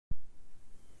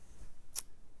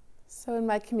So in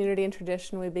my community and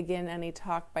tradition, we begin any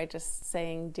talk by just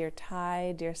saying, Dear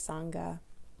Thai, Dear Sangha.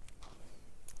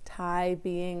 Thai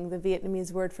being the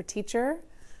Vietnamese word for teacher.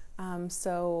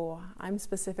 So I'm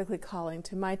specifically calling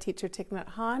to my teacher, Thich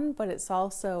Nhat Hanh, but it's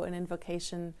also an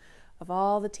invocation of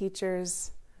all the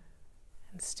teachers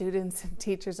and students and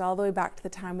teachers all the way back to the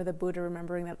time of the Buddha,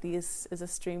 remembering that this is a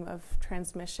stream of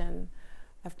transmission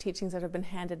of teachings that have been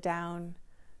handed down,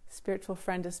 spiritual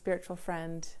friend to spiritual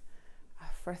friend,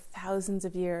 for thousands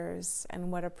of years,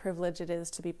 and what a privilege it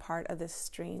is to be part of this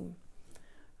stream.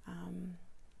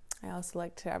 I also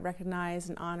like to recognize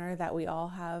and honor that we all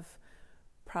have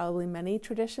probably many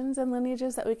traditions and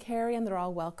lineages that we carry, and they're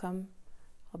all welcome.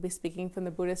 I'll be speaking from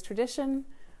the Buddhist tradition,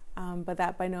 but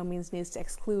that by no means needs to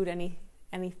exclude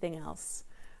anything else.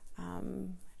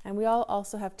 And we all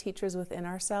also have teachers within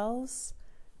ourselves,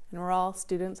 and we're all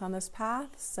students on this path,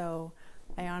 so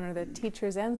I honor the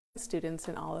teachers and students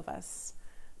in all of us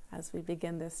as we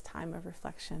begin this time of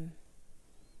reflection.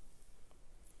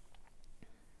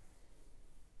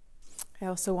 I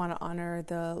also want to honor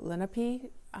the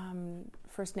Lenape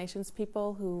First Nations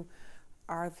people who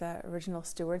are the original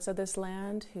stewards of this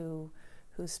land,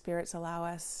 whose spirits allow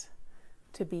us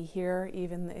to be here,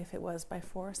 even if it was by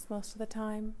force most of the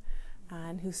time,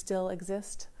 and who still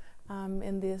exist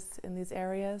in these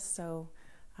areas. So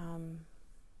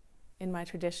in my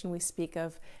tradition, we speak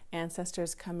of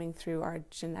ancestors coming through our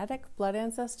genetic blood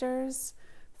ancestors,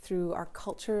 through our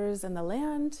cultures and the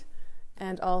land,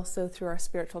 and also through our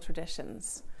spiritual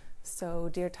traditions. So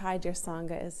Dear Thai, Dear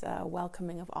Sangha is a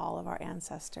welcoming of all of our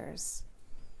ancestors.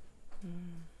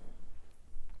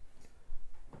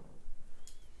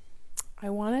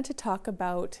 I wanted to talk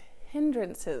about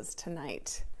hindrances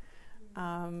tonight.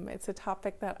 It's a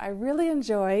topic that I really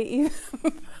enjoy,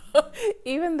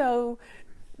 even though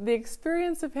the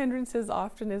experience of hindrances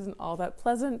often isn't all that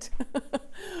pleasant,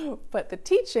 but the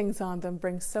teachings on them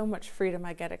bring so much freedom,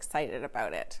 I get excited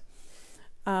about it.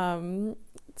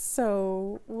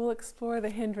 So we'll explore the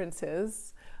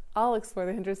hindrances. I'll explore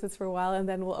the hindrances for a while, and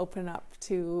then we'll open up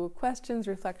to questions,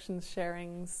 reflections,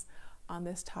 sharings on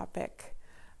this topic.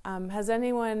 Has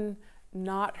anyone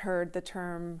not heard the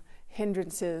term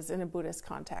hindrances in a Buddhist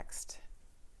context?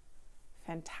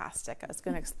 Fantastic. I was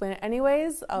going to explain it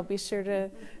anyways. I'll be sure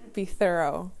to be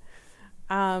thorough.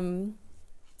 The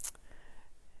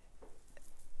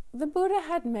Buddha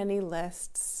had many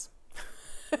lists.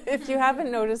 If you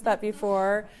haven't noticed that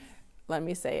before, let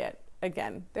me say it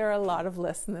again. There are a lot of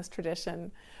lists in this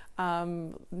tradition.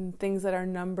 Things that are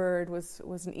numbered was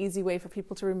an easy way for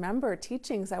people to remember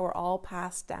teachings that were all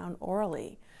passed down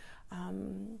orally.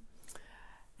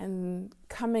 And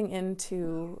coming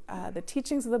into the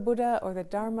teachings of the Buddha or the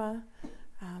Dharma,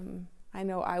 I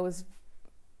know I was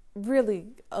really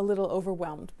a little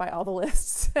overwhelmed by all the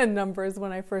lists and numbers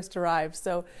when I first arrived.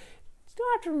 So you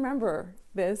don't have to remember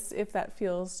this if that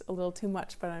feels a little too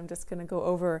much, but I'm just going to go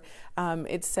over.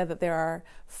 It's said that there are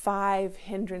 5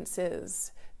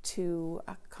 hindrances to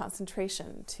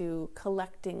concentration, to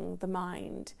collecting the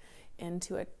mind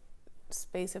into a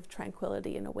space of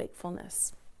tranquility and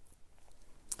awakefulness.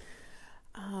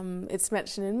 It's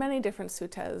mentioned in many different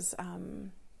suttas,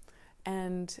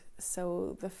 and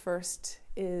so the first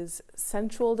is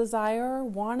sensual desire,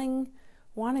 wanting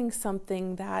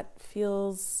something that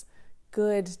feels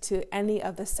good to any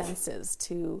of the senses,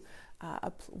 to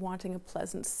wanting a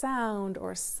pleasant sound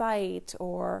or sight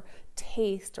or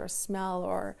taste or smell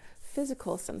or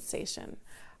physical sensation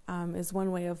is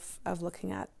one way of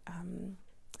looking at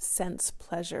sense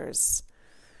pleasures.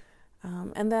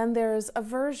 And then there's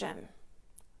aversion,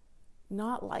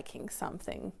 not liking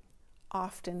something,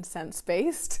 often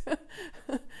sense-based.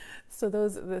 So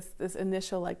this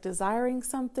initial like desiring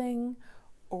something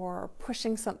or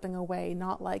pushing something away,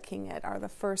 not liking it, are the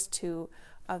first 2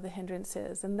 of the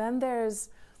hindrances. And then I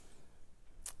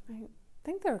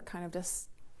think they're kind of just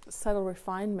subtle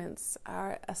refinements,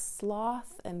 are a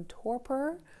sloth and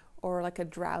torpor, or like a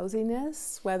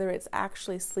drowsiness, whether it's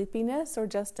actually sleepiness or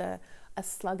just a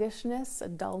sluggishness, a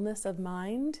dullness of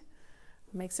mind.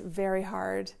 It makes it very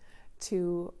hard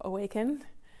to awaken.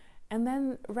 And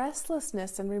then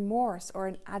restlessness and remorse, or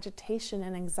an agitation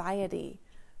and anxiety.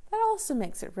 That also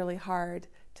makes it really hard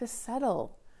to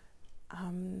settle.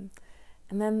 And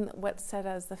then what's said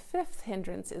as the 5th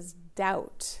hindrance is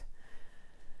doubt.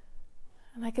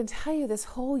 And I can tell you this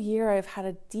whole year I've had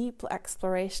a deep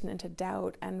exploration into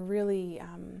doubt, and really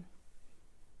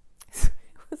it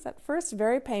was at first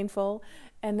very painful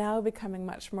and now becoming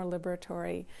much more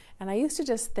liberatory. And I used to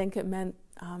just think it meant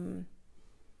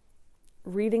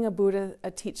reading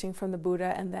a teaching from the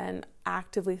Buddha and then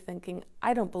actively thinking,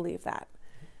 I don't believe that.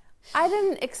 I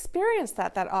didn't experience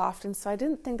that often, so I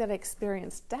didn't think that I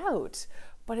experienced doubt,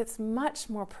 but it's much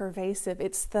more pervasive.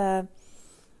 It's the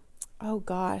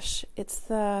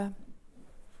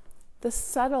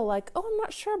subtle, like, oh, I'm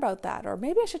not sure about that, or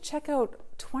maybe I should check out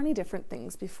 20 different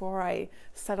things before I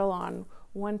settle on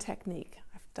one technique.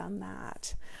 I've done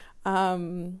that.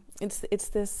 It's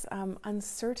this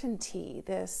uncertainty,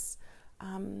 this,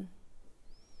 and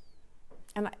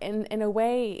in a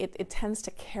way, it tends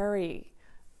to carry.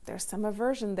 There's some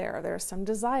aversion there's some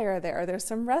desire there's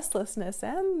some restlessness,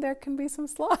 and there can be some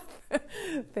sloth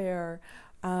there.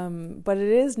 But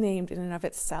it is named in and of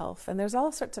itself. And there's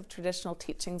all sorts of traditional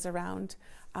teachings around.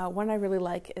 One I really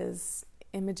like is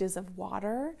images of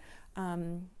water,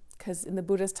 because in the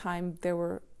Buddha's time I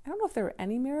don't know if there were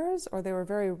any mirrors or they were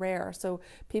very rare. So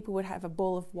people would have a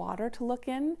bowl of water to look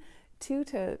in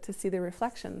to see the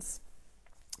reflections,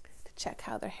 to check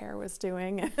how their hair was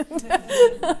doing, and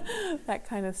that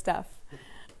kind of stuff.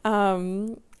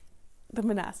 The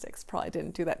monastics probably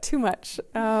didn't do that too much.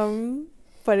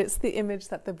 But it's the image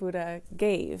that the Buddha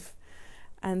gave.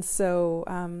 And so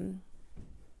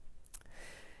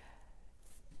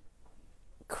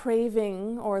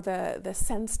craving, or the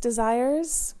sense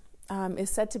desires, is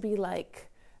said to be like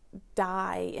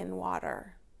dye in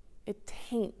water. It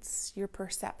taints your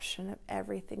perception of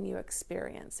everything you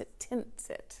experience. It tints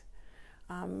it.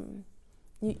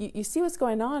 You see what's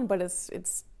going on, but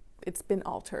it's been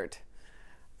altered.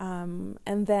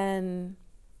 And then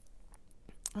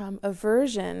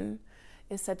aversion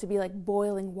is said to be like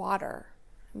boiling water.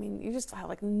 I mean, you just have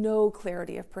like no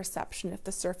clarity of perception if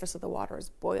the surface of the water is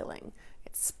boiling.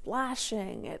 It's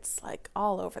splashing, it's like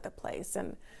all over the place.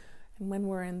 And when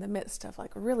we're in the midst of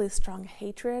like really strong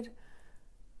hatred,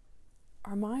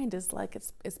 our mind is like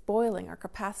it's boiling. Our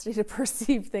capacity to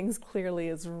perceive things clearly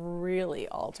is really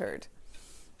altered.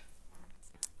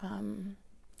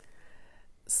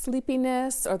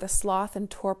 Sleepiness, or the sloth and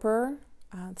torpor,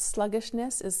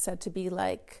 sluggishness, is said to be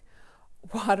like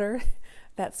water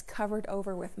that's covered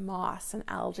over with moss and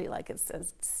algae, like it's a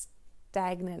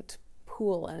stagnant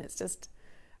pool, and it's just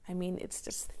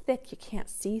thick, you can't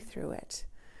see through it.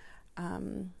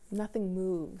 Nothing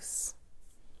moves.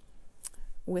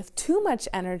 With too much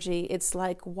energy, it's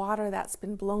like water that's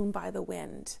been blown by the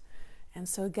wind. And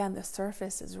so again, the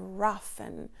surface is rough,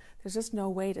 and there's just no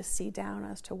way to see down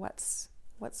as to what's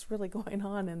really going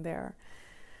on in there.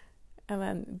 And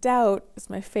then doubt is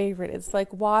my favorite. It's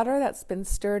like water that's been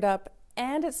stirred up,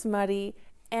 and it's muddy,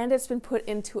 and it's been put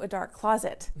into a dark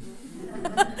closet.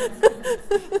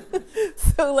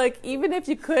 So like, even if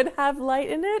you could have light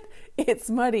in it, it's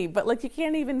muddy, but like you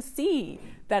can't even see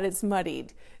that it's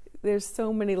muddied. There's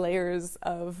so many layers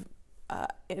of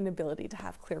inability to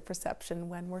have clear perception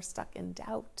when we're stuck in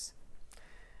doubt.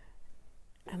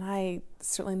 And I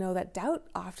certainly know that doubt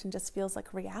often just feels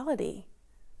like reality.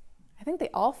 I think they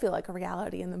all feel like a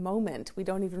reality in the moment. We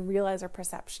don't even realize our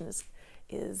perception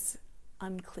is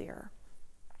unclear.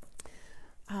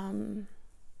 And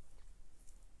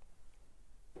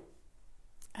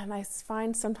I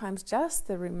find sometimes just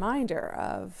the reminder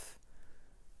of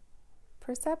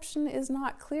perception is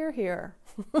not clear here.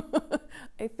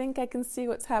 I think I can see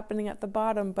what's happening at the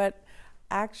bottom, but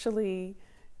actually,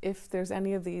 if there's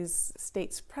any of these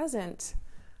states present,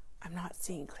 I'm not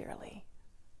seeing clearly.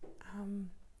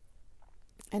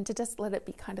 And to just let it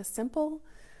be kind of simple.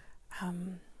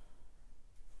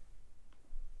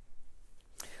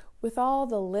 With all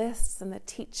the lists and the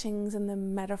teachings and the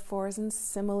metaphors and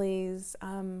similes,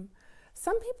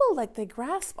 some people, like, they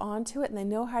grasp onto it and they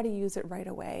know how to use it right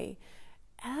away.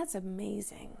 And that's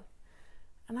amazing.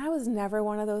 And I was never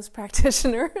one of those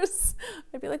practitioners.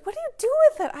 I'd be like, what do you do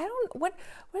with it? What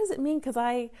does it mean? Because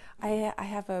I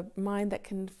have a mind that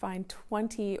can find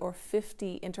 20 or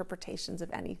 50 interpretations of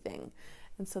anything.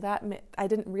 And so that I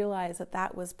didn't realize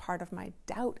that was part of my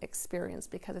doubt experience,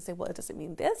 because I say, well, does it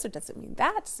mean this, or does it mean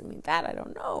that? Does it mean that? I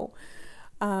don't know.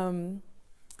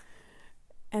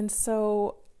 And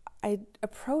so I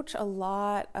approach a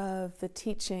lot of the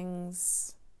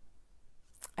teachings.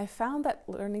 I found that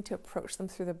learning to approach them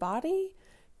through the body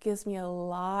gives me a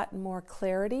lot more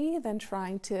clarity than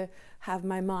trying to have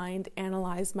my mind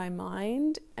analyze my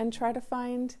mind and try to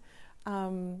find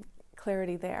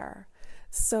clarity there.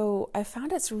 So I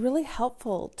found it's really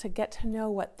helpful to get to know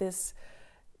what this,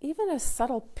 even a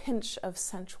subtle pinch of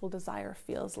sensual desire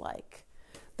feels like.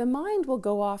 The mind will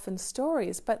go off in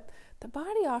stories, but the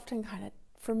body often kind of,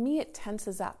 for me, it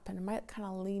tenses up and it might kind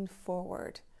of lean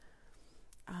forward.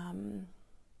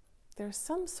 There's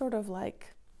some sort of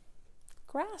like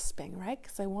grasping, right?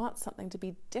 Because I want something to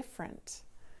be different.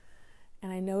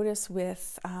 And I notice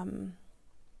with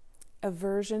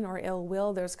aversion or ill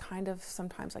will, there's kind of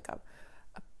sometimes like a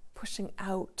pushing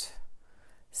out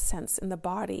sense in the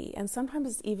body. And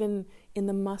sometimes even in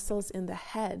the muscles in the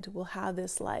head will have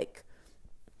this like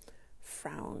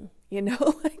frown,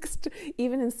 like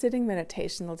even in sitting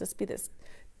meditation, there'll just be this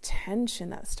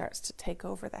tension that starts to take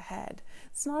over the head.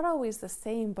 It's not always the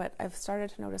same, but I've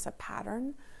started to notice a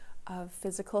pattern of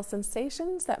physical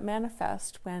sensations that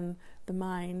manifest when the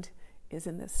mind is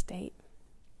in this state.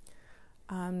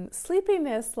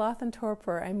 Sleepiness, sloth, and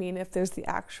torpor, if there's the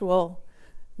actual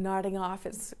nodding off,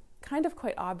 it's kind of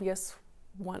quite obvious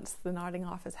once the nodding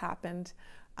off has happened.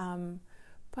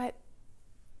 But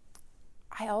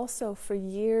I also, for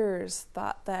years,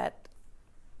 thought that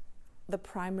the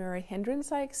primary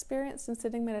hindrance I experienced in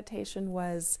sitting meditation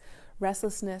was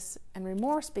restlessness and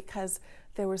remorse, because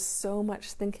there was so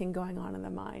much thinking going on in the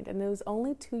mind. And it was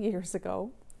only 2 years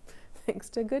ago, thanks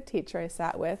to a good teacher I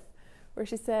sat with, where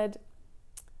she said,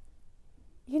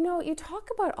 you talk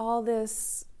about all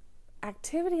this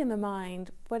activity in the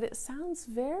mind, but it sounds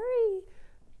very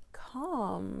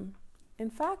calm. In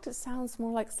fact, it sounds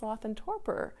more like sloth and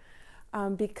torpor,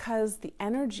 because the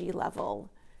energy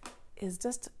level is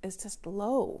just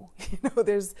low.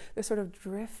 There's sort of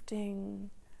drifting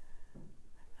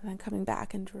and then coming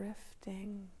back and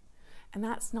drifting. And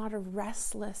that's not a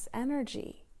restless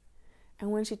energy.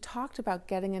 And when she talked about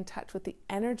getting in touch with the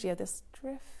energy of this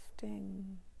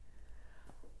drifting,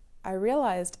 I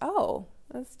realized, oh,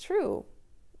 that's true.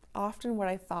 Often what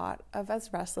I thought of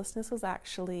as restlessness was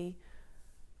actually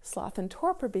sloth and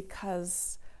torpor,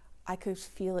 because I could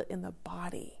feel it in the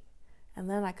body and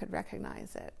then I could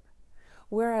recognize it.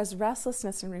 Whereas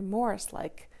restlessness and remorse,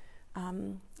 like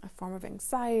a form of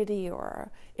anxiety,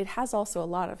 or it has also a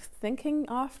lot of thinking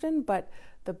often, but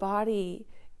the body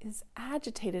is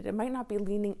agitated. It might not be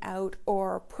leaning out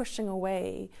or pushing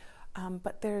away,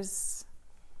 but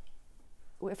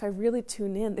if I really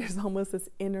tune in, there's almost this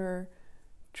inner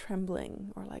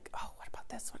trembling, or like, oh, what about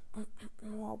this one?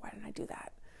 Oh, why didn't I do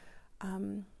that?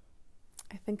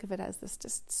 I think of it as this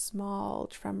just small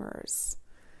tremors.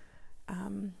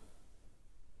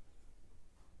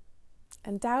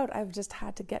 And doubt I've just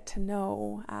had to get to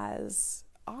know as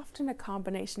often a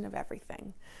combination of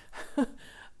everything.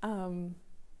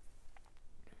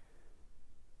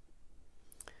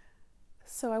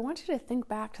 So I want you to think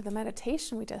back to the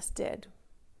meditation we just did.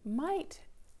 Might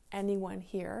anyone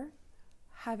here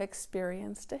have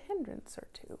experienced a hindrance or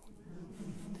two?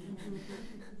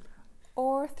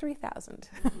 Or 3,000?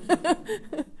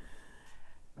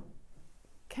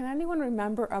 Can anyone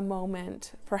remember a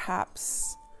moment,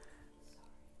 perhaps,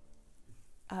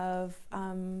 of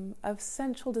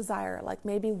sensual desire, like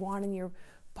maybe wanting your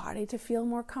body to feel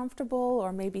more comfortable,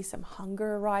 or maybe some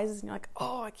hunger arises and you're like,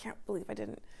 oh, I can't believe I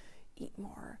didn't eat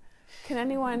more? Can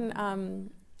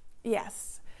anyone,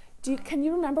 yes. Can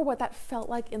you remember what that felt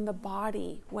like in the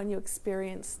body when you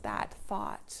experienced that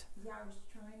thought? Yeah, I was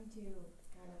trying to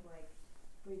kind of like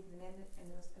breathe it in and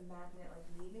just imagine it like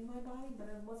leaving my body, but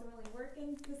it wasn't really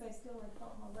working because I still like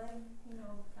felt my leg, kind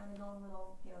of going a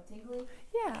little, tingly.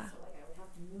 Yeah. So like I would have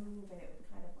to move, and it would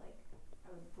kind of like,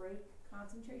 I would break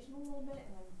concentration a little bit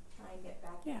and then try and get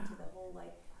back into the whole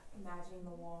like imagining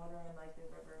the water and like the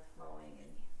river flowing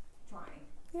and trying.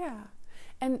 Yeah.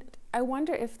 And I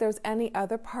wonder if there's any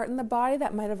other part in the body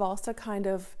that might have also kind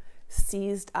of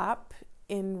seized up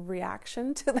in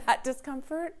reaction to that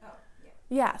discomfort. Oh, yeah.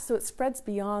 Yeah, so it spreads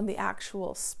beyond the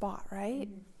actual spot, right?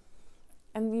 Mm-hmm.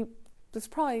 And there's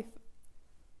probably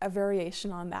a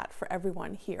variation on that for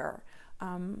everyone here.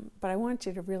 But I want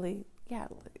you to really,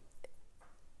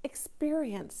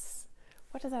 experience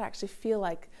what does that actually feel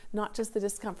like? Not just the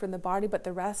discomfort in the body, but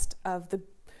the rest of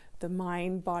the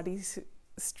mind-body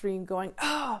stream going,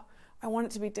 oh, I want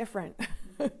it to be different.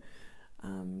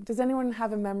 Does anyone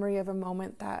have a memory of a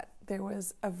moment that there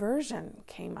was aversion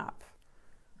came up?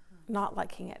 Not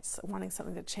liking it, wanting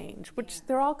something to change, which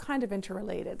they're all kind of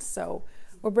interrelated. So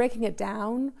we're breaking it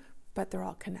down, but they're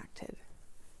all connected.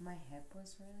 My hip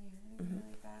was really hurting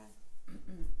really bad.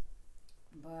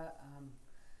 But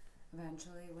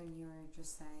eventually when you were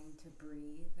just saying to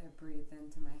breathe, I breathed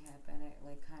into my hip and it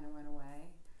like kind of went away.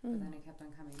 But then it kept on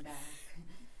coming back.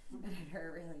 And it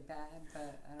hurt really bad,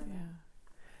 but I don't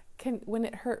know. When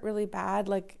it hurt really bad,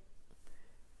 like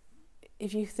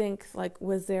if you think like,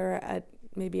 was there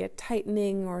maybe a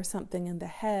tightening or something in the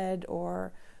head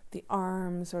or the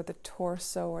arms or the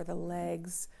torso or the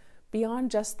legs, beyond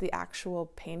just the actual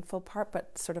painful part,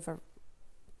 but sort of a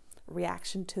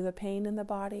reaction to the pain in the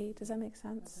body? Does that make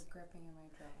sense? There's a gripping in my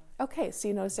jaw. Okay, so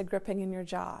you noticed a gripping in your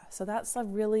jaw. So that's a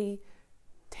really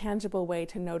tangible way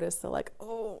to notice the like,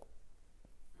 oh,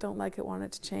 don't like it, want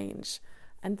it to change.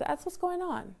 And that's what's going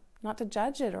on. Not to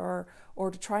judge it or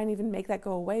to try and even make that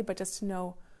go away, but just to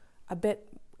know a bit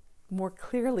more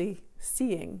clearly,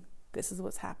 seeing this is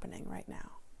what's happening right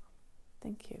now.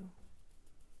 Thank you.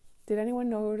 Did anyone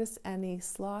notice any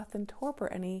sloth and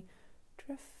torpor, any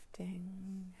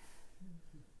drifting?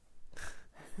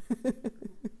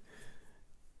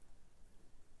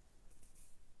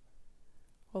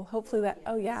 Well, hopefully that,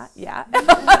 oh yeah.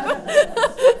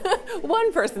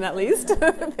 One person at least.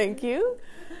 Thank you.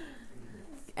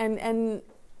 And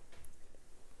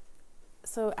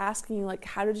so asking you, like,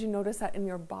 how did you notice that in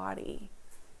your body?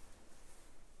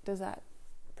 Does that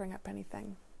bring up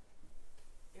anything?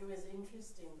 It was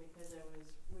interesting because I was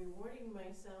rewarding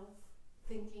myself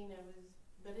thinking I was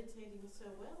meditating so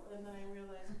well, and then I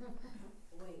realized,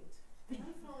 wait, am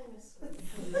I falling asleep?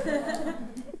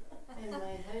 And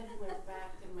my head went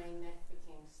back and my neck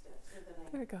became stiff, so then I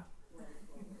There we go. went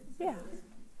forward. So Yeah. it was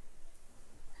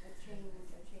a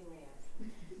chain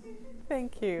reaction.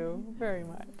 Thank you very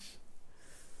much.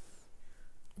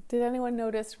 Did anyone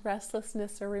notice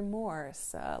restlessness or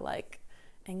remorse, like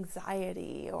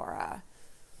anxiety or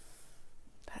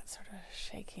that sort of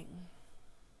shaking?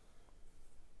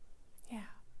 Yeah.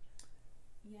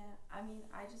 Yeah, I mean,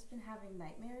 I just been having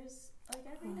nightmares like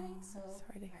every night, so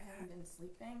sorry to hear I haven't been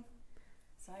sleeping.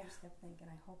 So I just kept thinking,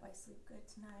 I hope I sleep good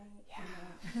tonight. Yeah,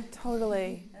 you know?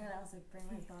 totally. And then I was like, bring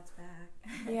my thoughts back.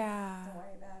 Yeah. Don't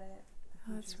worry about it.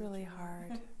 Oh, that's really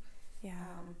hard. Yeah.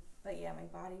 But yeah, my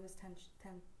body was tense,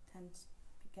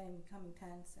 becoming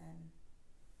tense, and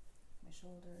my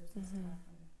shoulders and stuff.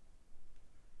 And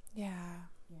Yeah.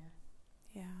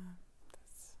 yeah.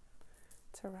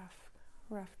 It's a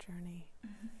rough journey.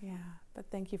 Yeah. But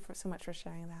thank you so much for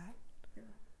sharing that. Yeah.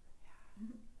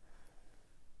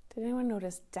 Did anyone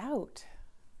notice doubt?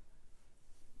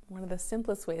 One of the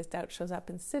simplest ways doubt shows up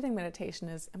in sitting meditation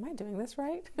is, am I doing this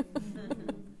right?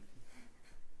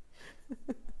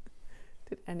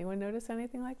 Did anyone notice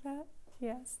anything like that?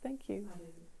 Yes, thank you. I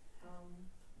did.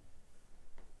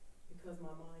 Because my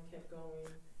mind kept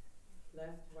going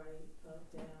left, right,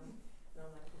 up, down, and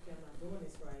I'm like, okay, I'm not doing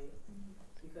this right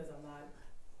because I'm not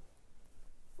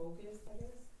focused, I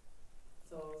guess.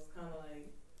 So it's kind of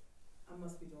like, I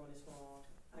must be doing this wrong.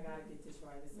 I gotta get this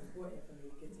right. It's important for me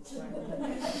to get this right.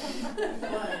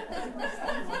 But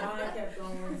my mind kept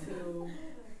going to,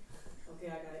 okay,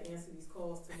 I gotta answer these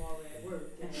calls tomorrow at work,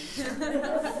 and I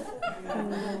gotta go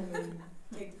home and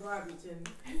take the garbage and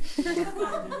do this,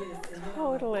 and then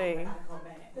Totally. I gotta come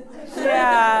back.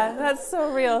 Yeah, that's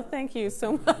so real. Thank you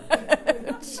so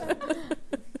much.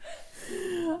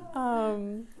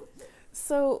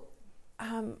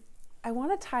 I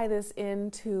want to tie this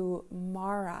into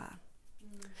Mara,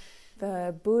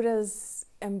 the Buddha's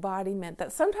embodiment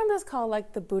that sometimes is called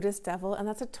like the Buddhist devil, and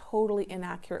that's a totally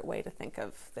inaccurate way to think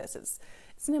of this. It's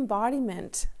an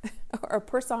embodiment or a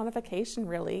personification,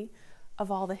 really,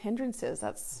 of all the hindrances.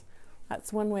 That's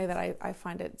one way that I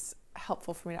find it's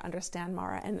helpful for me to understand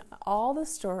Mara. And all the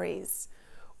stories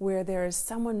where there's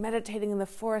someone meditating in the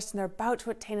forest and they're about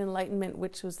to attain enlightenment,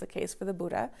 which was the case for the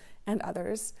Buddha and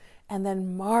others, and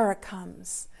then Mara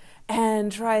comes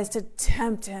and tries to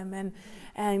tempt him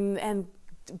and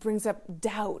brings up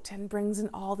doubt and brings in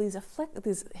all these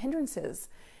hindrances.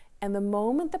 And the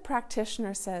moment the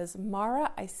practitioner says,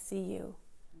 Mara, I see you.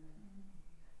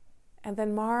 And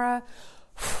then Mara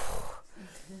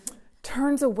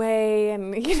turns away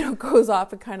and, goes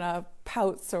off and kind of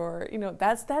pouts, or,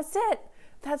 that's it.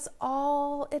 That's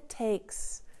all it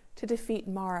takes to defeat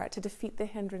Mara, to defeat the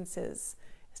hindrances,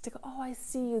 is to go, oh, I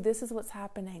see you. This is what's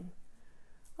happening.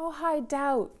 Oh, hi,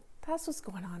 doubt. That's what's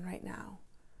going on right now.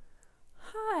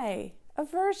 Hi,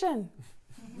 aversion.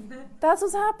 That's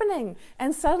what's happening.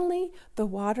 And suddenly the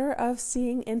water of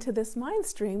seeing into this mind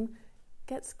stream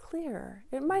gets clearer.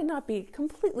 It might not be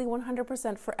completely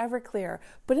 100% forever clear,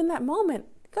 but in that moment,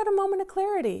 you got a moment of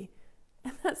clarity.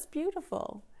 And that's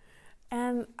beautiful.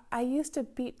 And I used to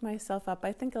beat myself up.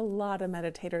 I think a lot of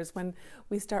meditators, when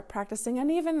we start practicing,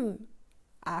 and even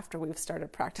after we've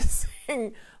started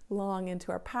practicing long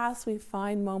into our past, we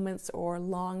find moments or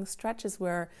long stretches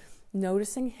where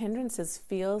noticing hindrances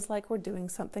feels like we're doing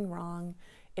something wrong.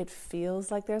 It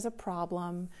feels like there's a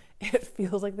problem. It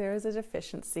feels like there is a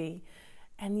deficiency.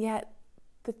 And yet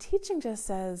the teaching just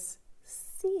says,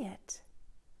 see it.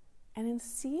 And in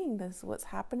seeing this, what's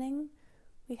happening,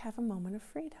 we have a moment of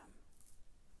freedom.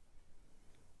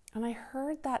 And I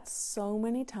heard that so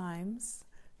many times,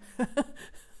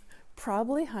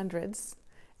 probably hundreds.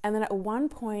 And then at one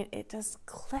point it just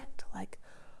clicked, like,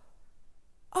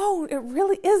 oh, it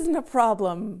really isn't a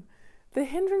problem. The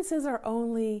hindrances are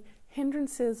only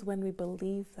hindrances when we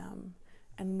believe them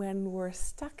and when we're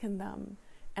stuck in them.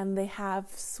 and they have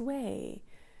sway.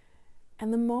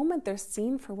 And the moment they're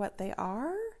seen for what they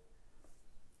are,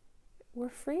 we're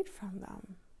freed from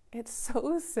them. It's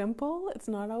so simple. It's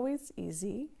not always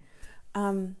easy.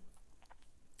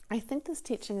 I think this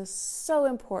teaching is so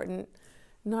important,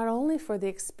 not only for the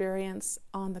experience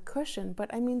on the cushion,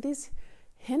 but I mean, these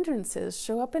hindrances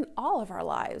show up in all of our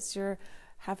lives. You're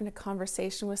having a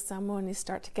conversation with someone, you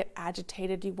start to get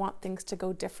agitated, you want things to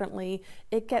go differently,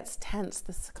 it gets tense,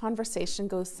 this conversation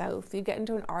goes south, you get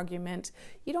into an argument,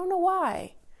 you don't know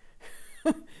why.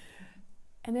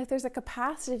 And if there's a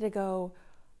capacity to go,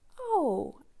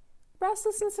 oh,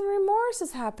 restlessness and remorse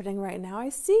is happening right now, I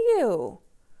see you.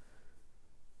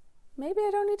 Maybe I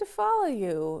don't need to follow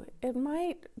you. It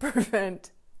might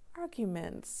prevent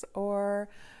arguments or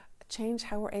change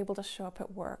how we're able to show up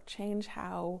at work, change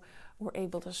how we're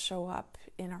able to show up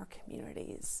in our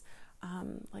communities.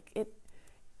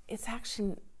 It's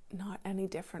actually not any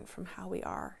different from how we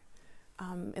are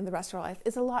in the rest of our life.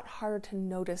 It's a lot harder to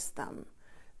notice them,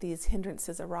 these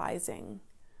hindrances arising,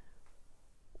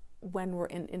 when we're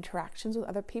in interactions with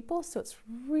other people. So it's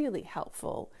really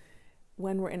helpful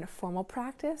when we're in a formal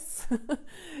practice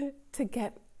to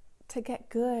get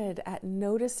good at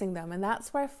noticing them. And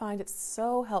that's where I find it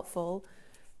so helpful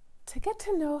to get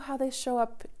to know how they show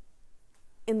up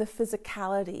in the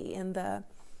physicality, in the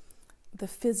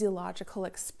physiological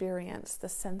experience, the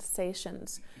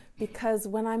sensations. Because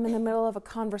when I'm in the middle of a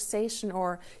conversation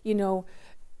or,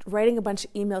 writing a bunch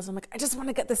of emails, I'm like, I just want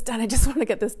to get this done.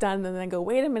 And then I go,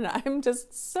 wait a minute, I'm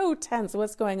just so tense.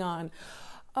 What's going on?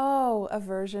 Oh,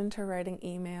 aversion to writing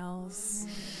emails.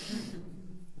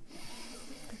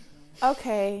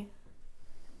 Okay,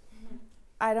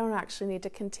 I don't actually need to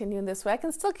continue in this way. I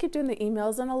can still keep doing the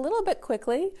emails and a little bit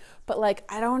quickly, but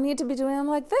I don't need to be doing them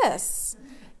like this.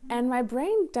 And my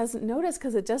brain doesn't notice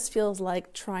because it just feels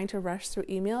like trying to rush through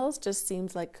emails just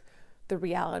seems like the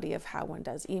reality of how one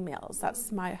does emails.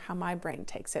 That's how my brain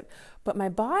takes it. But my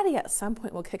body at some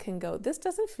point will kick and go, this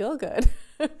doesn't feel good.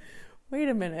 Wait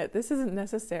a minute, this isn't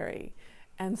necessary.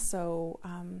 And so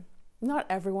not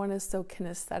everyone is so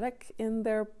kinesthetic in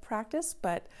their practice,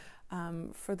 but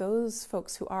for those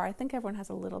folks who are, I think everyone has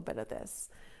a little bit of this.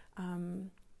 And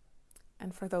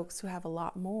for those who have a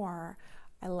lot more,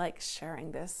 I like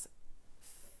sharing this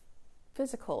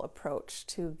physical approach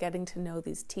to getting to know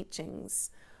these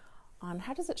teachings on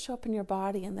how does it show up in your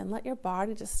body, and then let your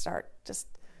body just start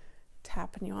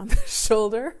tapping you on the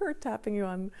shoulder or tapping you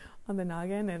on the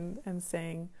noggin and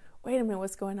saying, wait a minute,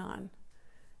 what's going on?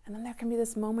 And then there can be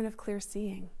this moment of clear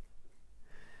seeing.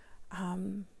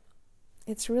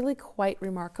 It's really quite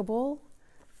remarkable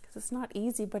because it's not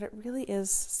easy, but it really is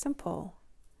simple.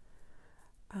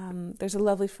 There's a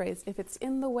lovely phrase, if it's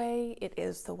in the way, it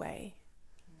is the way.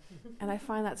 And I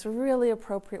find that's really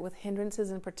appropriate with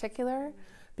hindrances in particular,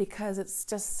 because it's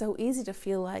just so easy to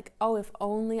feel like, oh, if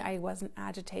only I wasn't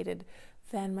agitated,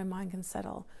 then my mind can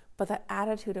settle. But that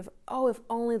attitude of, oh, if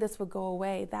only this would go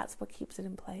away, that's what keeps it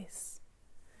in place.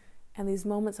 And these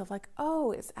moments of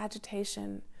oh, it's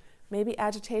agitation. Maybe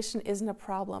agitation isn't a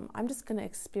problem. I'm just going to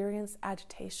experience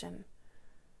agitation.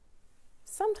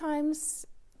 Sometimes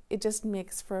it just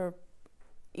makes for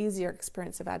easier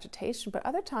experience of agitation, but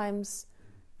other times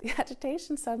the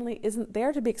agitation suddenly isn't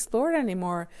there to be explored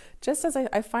anymore. Just as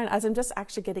I find, as I'm just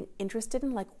actually getting interested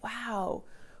in wow,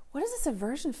 what does this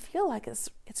aversion feel like?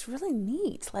 It's really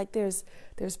neat. There's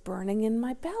burning in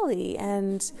my belly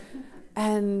and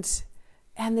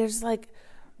there's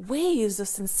waves of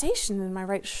sensation in my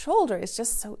right shoulder. It's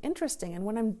just so interesting. And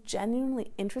when I'm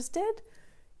genuinely interested,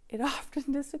 it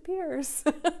often disappears.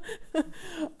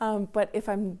 But if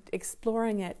I'm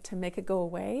exploring it to make it go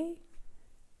away,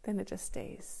 then it just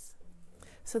stays.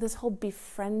 So this whole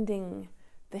befriending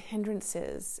the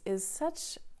hindrances is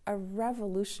such a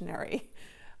revolutionary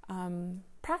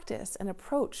practice and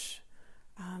approach.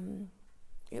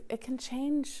 It can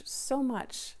change so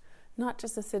much, not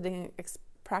just the sitting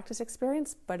practice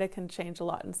experience, but it can change a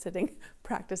lot in sitting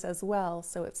practice as well.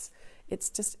 So it's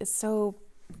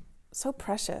so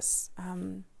precious.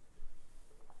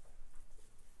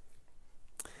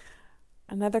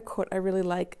 Another quote I really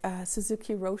like,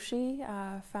 Suzuki Roshi,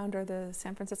 founder of the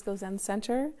San Francisco Zen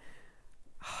Center.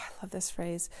 Oh, I love this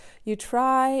phrase. You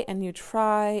try and you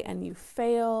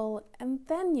fail, and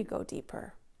then you go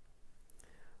deeper.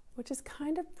 Which is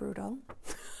kind of brutal.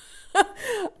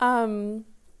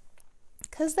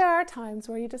 Because there are times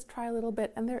where you just try a little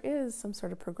bit and there is some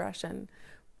sort of progression.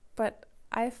 But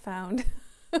I found,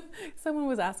 someone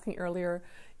was asking earlier,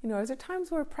 is there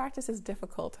times where practice is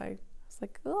difficult? I was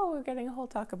like, oh, we're getting a whole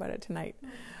talk about it tonight.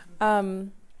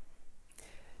 That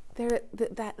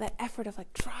effort of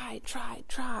try.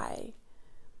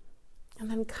 And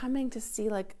then coming to see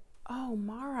like, oh,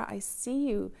 Mara, I see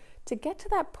you. To get to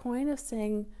that point of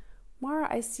saying,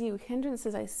 Mara, I see you,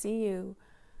 hindrances, I see you.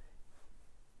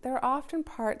 There are often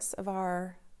parts of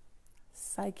our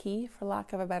psyche, for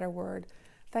lack of a better word,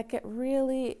 that get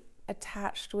really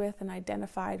attached with and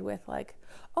identified with like,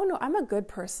 oh no, I'm a good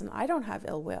person, I don't have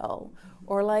ill will.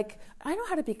 Or like, I know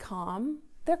how to be calm,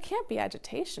 there can't be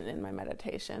agitation in my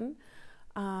meditation.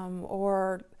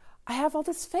 Or I have all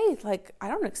this faith, like I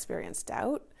don't experience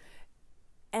doubt.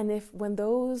 And when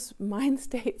those mind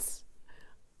states,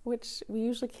 which we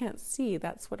usually can't see,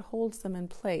 that's what holds them in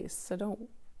place, so don't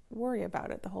worry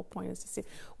about it. The whole point is to see.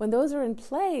 When those are in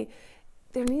play,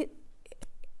 there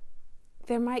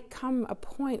might come a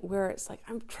point where it's like,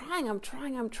 I'm trying,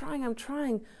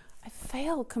 I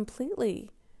fail completely.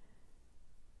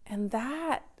 And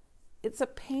that, it's a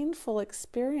painful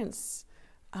experience,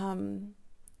 but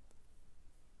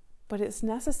it's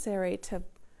necessary to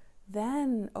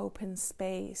then open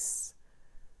space.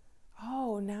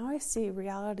 Oh, now I see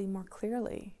reality more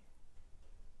clearly.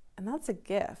 And that's a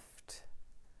gift.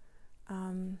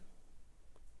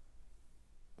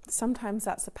 Sometimes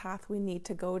that's a path we need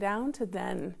to go down to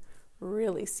then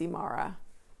really see Mara,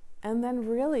 and then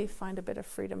really find a bit of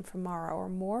freedom from Mara, or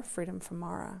more freedom from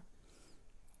Mara.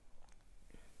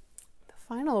 The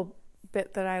final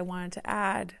bit that I wanted to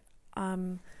add,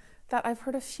 that I've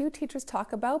heard a few teachers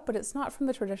talk about, but it's not from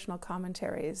the traditional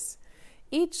commentaries.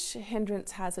 Each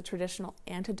hindrance has a traditional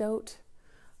antidote.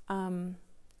 I'm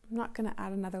not going to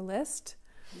add another list.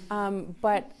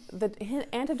 But the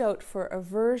antidote for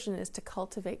aversion is to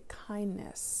cultivate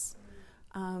kindness.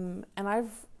 And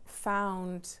I've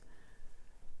found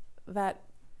that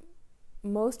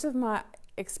most of my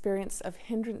experience of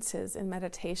hindrances in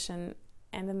meditation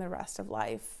and in the rest of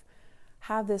life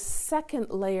have this second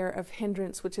layer of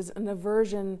hindrance, which is an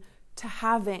aversion to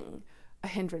having a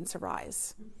hindrance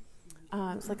arise.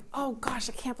 It's like, oh gosh,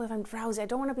 I can't believe I'm drowsy. I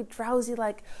don't want to be drowsy.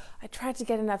 Like, I tried to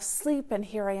get enough sleep and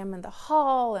here I am in the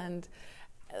hall. And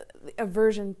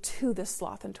aversion to the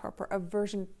sloth and torpor,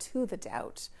 aversion to the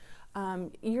doubt.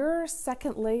 Your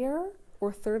second layer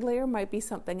or third layer might be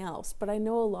something else, but I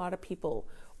know a lot of people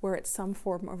where it's some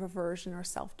form of aversion or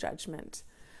self-judgment.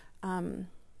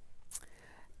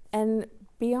 And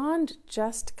beyond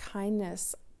just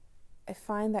kindness, I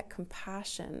find that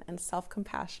compassion and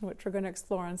self-compassion, which we're going to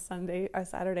explore on Sunday or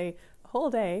Saturday, the whole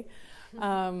day,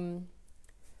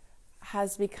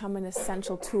 has become an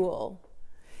essential tool.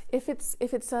 If it's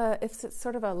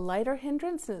sort of a lighter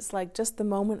hindrance, and it's like just the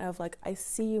moment of like, I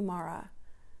see you, Mara.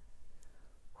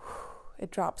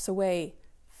 It drops away.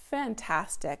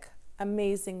 Fantastic,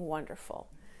 amazing,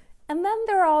 wonderful. And then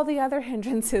there are all the other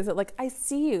hindrances that like, I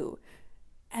see you,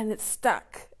 and it's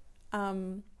stuck.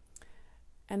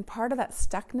 And part of that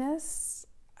stuckness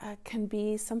can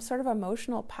be some sort of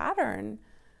emotional pattern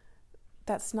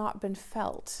that's not been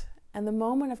felt. And the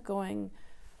moment of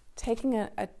taking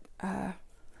don't want to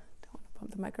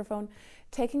bump the microphone,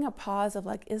 taking a pause of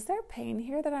like, is there pain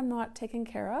here that I'm not taking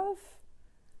care of?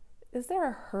 Is there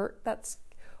a hurt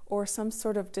or some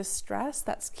sort of distress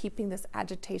that's keeping this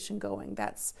agitation going,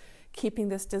 that's keeping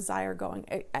this desire going,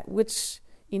 which,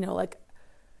 like,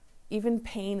 even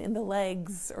pain in the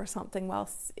legs or something while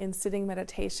in sitting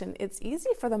meditation, it's easy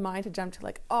for the mind to jump to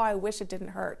like, oh, I wish it didn't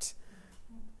hurt,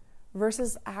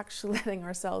 versus actually letting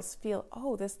ourselves feel,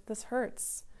 oh, this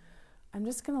hurts. I'm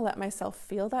just going to let myself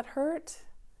feel that hurt,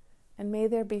 and may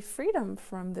there be freedom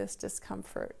from this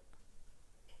discomfort.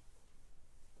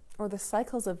 Or the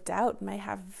cycles of doubt may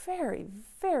have very,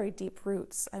 very deep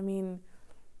roots. I mean,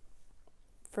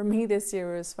 for me this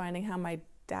year was finding how my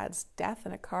dad's death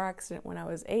in a car accident when I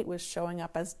was 8 was showing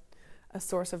up as a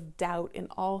source of doubt in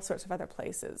all sorts of other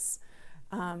places.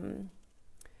 And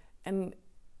on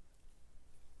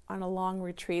a long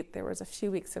retreat, there was a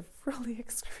few weeks of really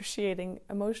excruciating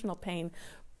emotional pain.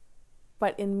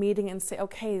 But in meeting and say,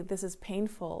 okay, this is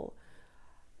painful,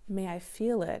 may I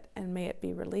feel it and may it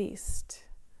be released.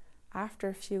 After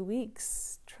a few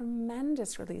weeks,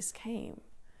 tremendous release came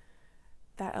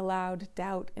that allowed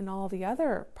doubt in all the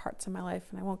other parts of my life.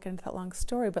 And I won't get into that long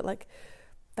story, but like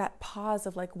that pause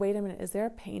of like, wait a minute, is there a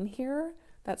pain here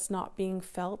that's not being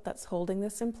felt, that's holding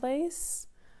this in place?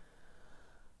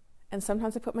 And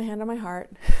sometimes I put my hand on my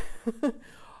heart.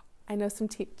 I know some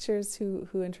teachers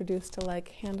who introduced to like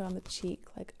hand on the cheek,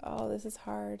 like, oh, this is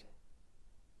hard.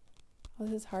 Oh,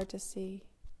 this is hard to see.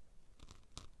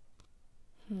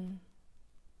 And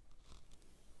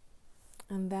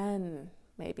then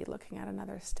maybe looking at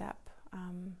another step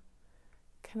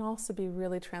can also be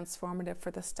really transformative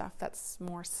for the stuff that's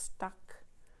more stuck.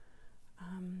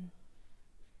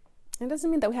 It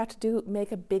doesn't mean that we have to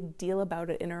make a big deal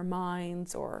about it in our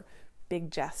minds or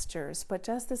big gestures, but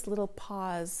just this little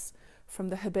pause from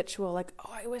the habitual, like,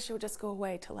 oh, I wish it would just go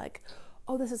away, to like,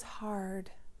 oh, this is hard.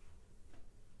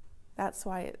 That's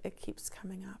why it keeps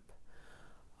coming up.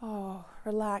 Oh,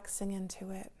 relaxing into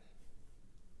it.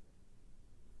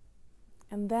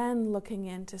 And then looking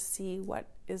in to see what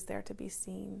is there to be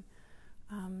seen.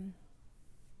 I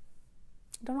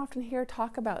don't often hear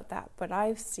talk about that, but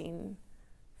I've seen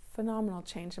phenomenal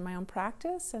change in my own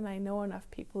practice, and I know enough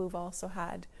people who've also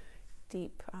had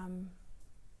deep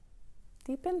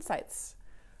insights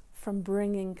from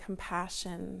bringing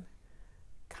compassion,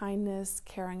 kindness,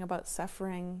 caring about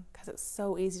suffering, because it's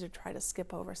so easy to try to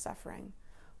skip over suffering.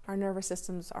 Our nervous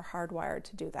systems are hardwired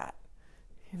to do that,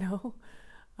 you know?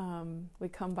 We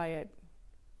come by it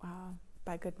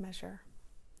by good measure.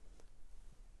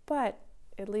 But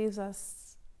it leaves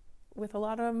us with a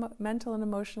lot of mental and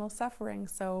emotional suffering,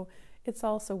 so it's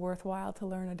also worthwhile to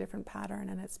learn a different pattern,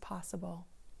 and it's possible.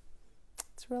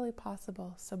 It's really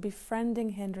possible. So befriending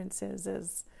hindrances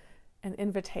is an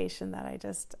invitation that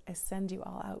I send you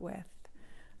all out with.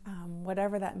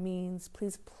 Whatever that means,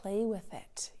 please play with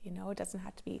it. You know, it doesn't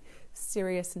have to be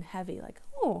serious and heavy, like,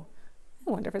 oh,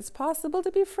 I wonder if it's possible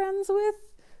to be friends with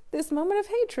this moment of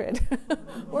hatred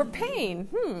or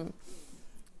pain.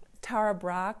 Tara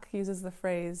Brach uses the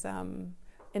phrase,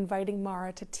 inviting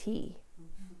Mara to tea.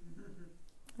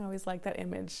 I always like that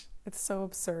image. It's so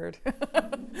absurd. I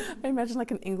imagine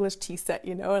like an English tea set,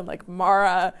 you know, and like,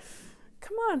 Mara,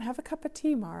 come on, have a cup of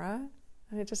tea, Mara.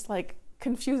 And it just like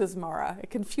confuses Mara.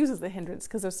 It confuses the hindrance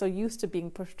because they're so used to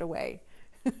being pushed away.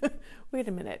 Wait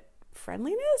a minute,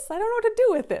 friendliness? I don't know what to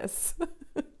do with this.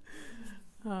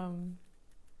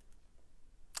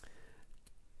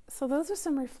 So those are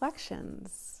some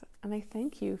reflections, and I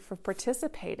thank you for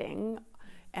participating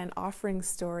and offering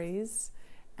stories.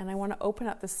 And I want to open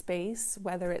up the space,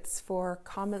 whether it's for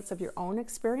comments of your own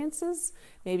experiences.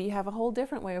 Maybe you have a whole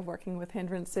different way of working with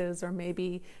hindrances, or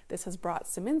maybe this has brought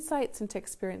some insights into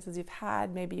experiences you've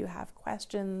had. Maybe you have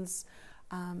questions.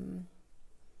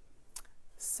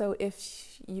 So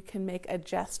if you can make a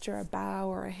gesture, a bow,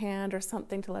 or a hand or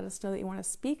something to let us know that you want to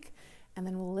speak, and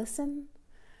then we'll listen.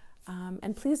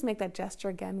 And please make that gesture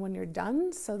again when you're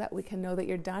done, so that we can know that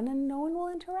you're done and no one will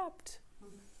interrupt.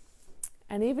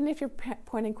 And even if you're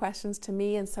pointing questions to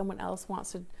me and someone else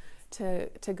wants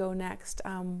to go next,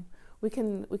 we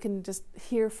can just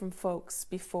hear from folks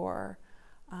before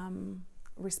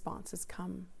responses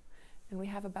come. And we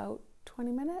have about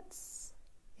 20 minutes.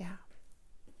 Yeah.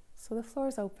 So the floor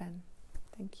is open.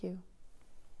 Thank you.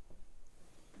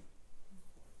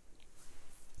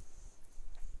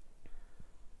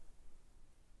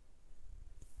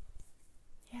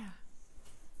 Yeah.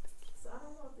 So I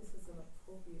don't know if this is an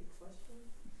appropriate question,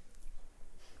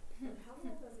 but how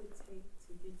long does it take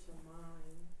to get your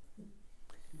mind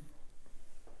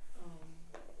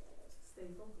stay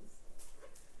focused?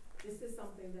 This is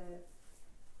something that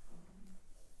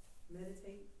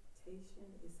meditation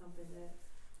is something that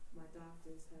my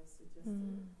doctors have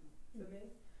suggested for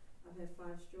me. I've had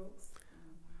 5 strokes.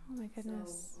 Oh my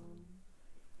goodness. So,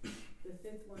 the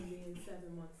 5th one being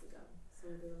 7 months ago.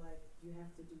 So they're like, you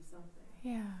have to do something.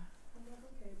 Yeah. I'm like,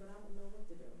 okay, but I don't know what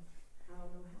to do. I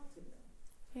don't know how to do.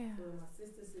 Yeah. So my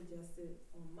sister suggested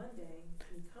on Monday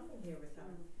me coming here with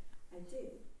her. I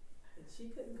did. And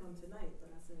she couldn't come tonight,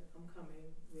 but I said, I'm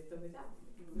coming with or without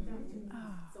you.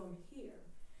 Oh. So I'm here.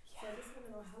 Yeah. So I just want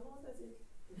to know, how long does it,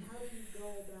 and how do you go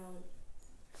about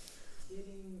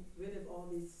getting rid of all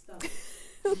this stuff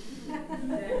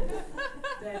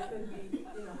that could be,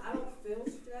 you know, I don't feel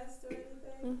stressed or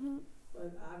anything,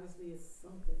 but obviously it's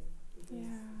something because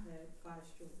I've had 5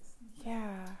 strokes.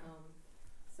 Yeah.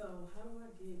 So how do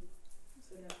I get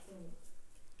to that point?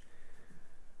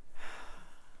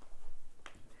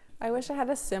 I wish I had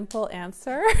a simple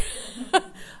answer.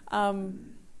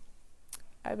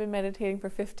 I've been meditating for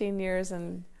 15 years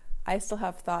and I still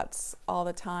have thoughts all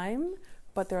the time,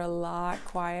 but they're a lot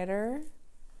quieter,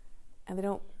 and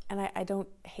I don't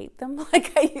hate them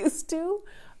like I used to.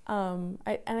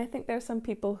 I think there's some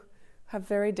people who have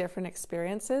very different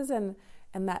experiences, and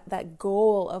that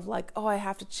goal of like, oh, I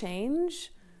have to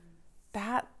change,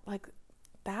 that's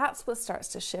what starts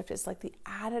to shift. It's like the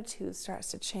attitude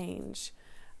starts to change.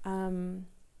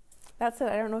 That's it.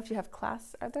 I don't know if you have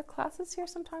class. Are there classes here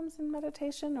sometimes in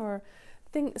meditation? Or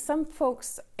some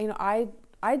folks, you know,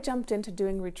 I jumped into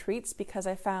doing retreats because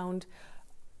I found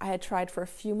I had tried for a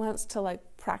few months to like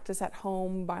practice at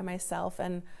home by myself,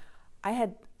 and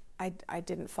I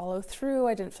didn't follow through.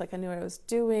 I didn't feel like I knew what I was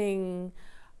doing.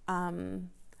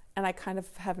 and I kind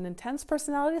of have an intense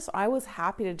personality, so I was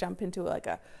happy to jump into like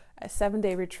a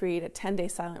 7-day retreat, a 10-day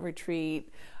silent retreat,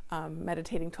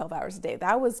 meditating 12 hours a day.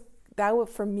 That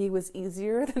for me was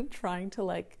easier than trying to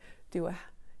like do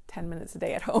 10 minutes a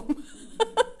day at home.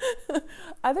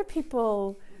 Other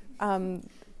people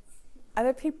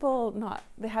not.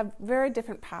 They have very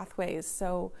different pathways.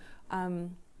 So I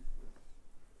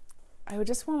would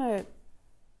just want to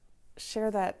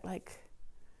share that like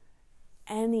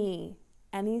any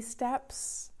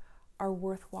steps are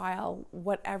worthwhile,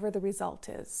 whatever the result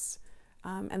is.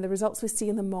 And the results we see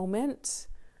in the moment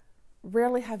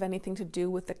rarely have anything to do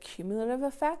with the cumulative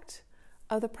effect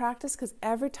of the practice, because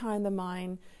every time the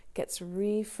mind gets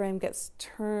reframed, gets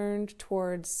turned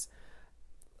towards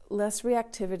less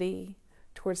reactivity,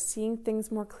 towards seeing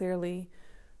things more clearly,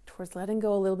 towards letting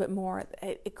go a little bit more,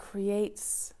 it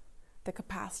creates the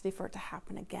capacity for it to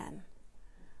happen again.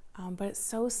 But it's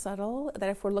so subtle that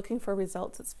if we're looking for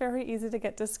results, it's very easy to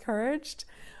get discouraged.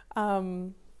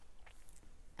 And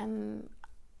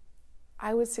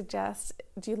I would suggest,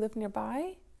 do you live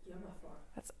nearby? Yeah, I'm not far.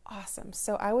 That's awesome.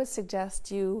 So I would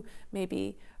suggest you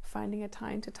maybe finding a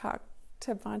time to talk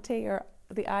to Bhante or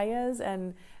the Ayas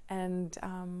and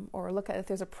or look at if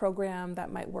there's a program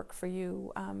that might work for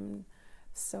you.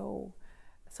 So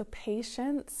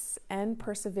patience and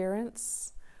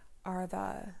perseverance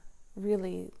are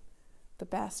really the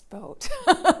best boat.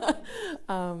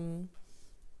 And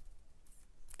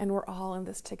we're all in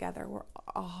this together. We're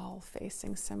all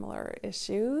facing similar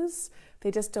issues.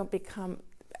 They just don't become,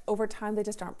 over time, they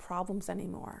just aren't problems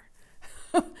anymore.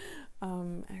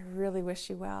 I really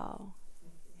wish you well.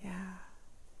 Yeah.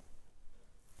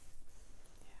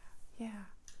 Yeah.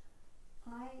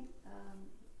 I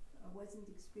wasn't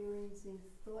experiencing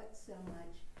thought so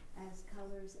much as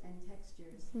colors and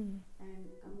textures. And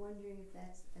I'm wondering if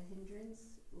that's a hindrance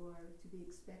or to be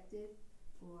expected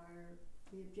or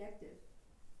the objective.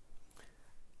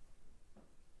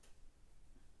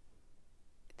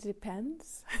 It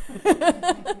depends.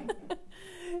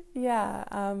 Yeah.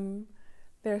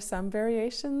 There are some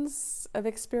variations of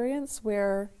experience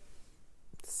where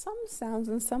some sounds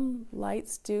and some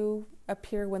lights do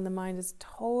appear when the mind is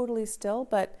totally still,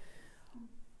 but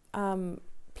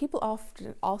people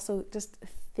often also just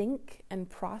think and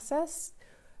process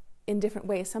in different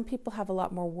ways. Some people have a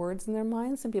lot more words in their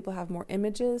minds, some people have more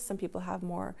images, some people have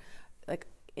more like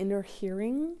inner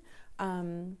hearing.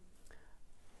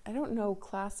 I don't know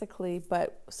classically,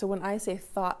 but so when I say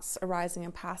thoughts arising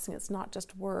and passing, it's not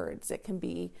just words. It can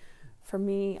be, for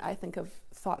me, I think of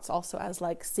thoughts also as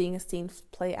like seeing a scene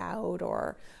play out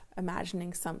or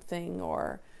imagining something,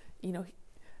 or,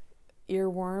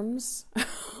 earworms,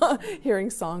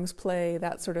 hearing songs play,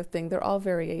 that sort of thing. They're all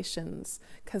variations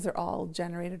because they're all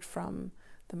generated from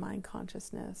the mind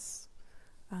consciousness.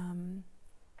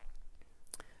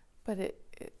 But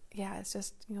it's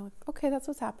just, okay, that's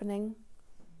what's happening.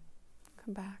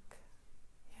 Come back.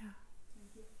 Yeah. Thank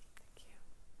you. Thank you.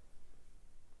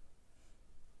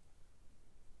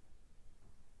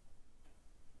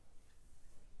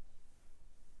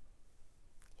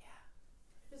 Yeah.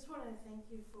 I just want to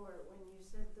thank you for when you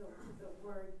said the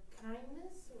word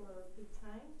kindness, or be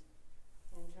kind,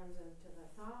 in terms of to the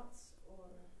thoughts or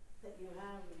that you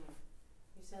have, and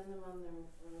you send them on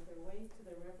their way to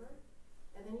the river.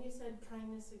 And then you said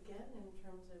kindness again in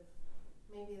terms of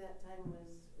maybe that time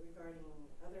was regarding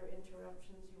other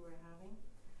interruptions you were having.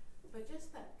 But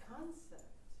just that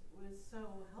concept was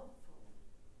so helpful.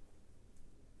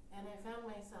 And I found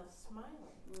myself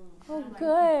smiling. Oh, I'm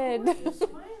good. Like, who are you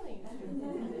smiling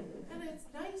to? And it's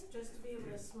nice just to be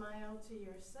able to smile to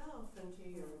yourself and to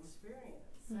your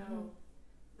experience. So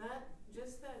that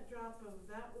drop of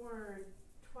that word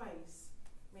twice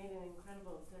made an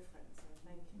incredible difference. So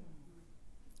thank you.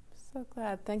 So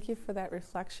glad. Thank you for that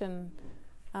reflection.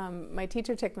 My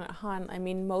teacher, Thich Nhat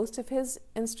Hanh, most of his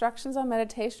instructions on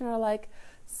meditation are like,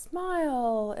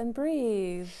 smile and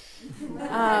breathe.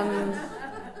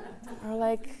 Or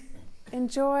like,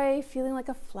 enjoy feeling like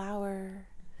a flower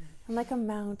and like a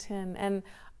mountain. And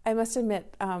I must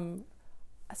admit,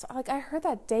 I heard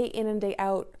that day in and day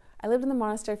out. I lived in the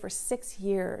monastery for 6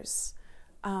 years.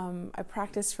 I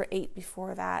practiced for 8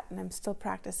 before that, and I'm still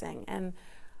practicing. And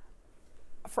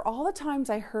for all the times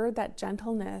I heard that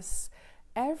gentleness,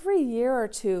 every year or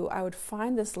two I would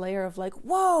find this layer of like,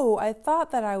 whoa, I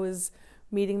thought that I was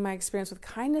meeting my experience with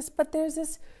kindness, but there's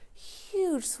this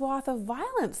huge swath of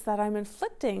violence that I'm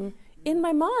inflicting in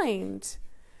my mind.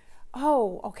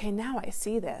 Oh, okay, now I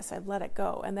see this. I've let it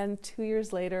go. And then 2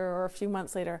 years later or a few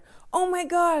months later, oh my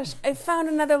gosh, I found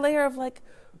another layer of like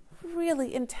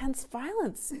really intense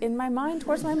violence in my mind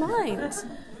towards my mind.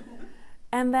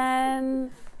 And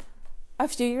then a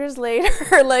few years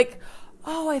later, like,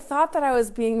 oh, I thought that I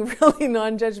was being really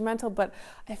non-judgmental, but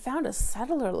I found a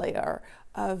subtler layer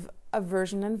of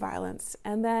aversion and violence.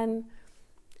 And then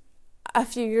a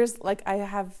few years, like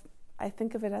I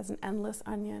think of it as an endless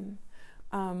onion.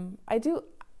 I do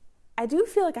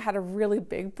feel like I had a really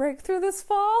big breakthrough this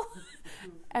fall,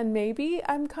 and maybe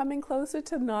I'm coming closer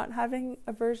to not having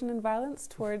aversion and violence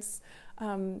towards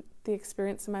the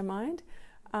experience in my mind.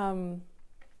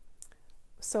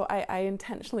 So I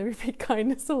intentionally repeat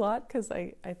kindness a lot because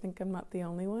I think I'm not the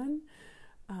only one.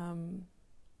 And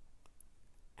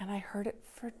I heard it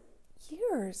for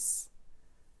years.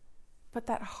 But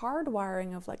that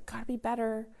hardwiring of like, gotta be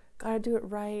better, gotta do it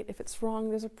right, if it's wrong,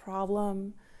 there's a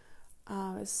problem,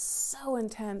 is so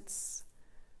intense.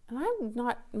 And I'm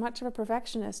not much of a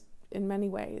perfectionist in many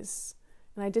ways.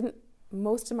 And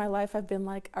most of my life I've been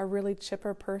like a really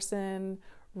chipper person,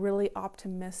 really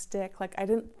optimistic. Like I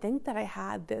didn't think that I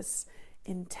had this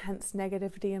intense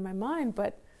negativity in my mind,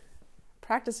 but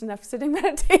practiced enough sitting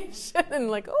meditation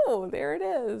and like, oh, there it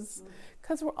is.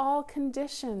 Because we're all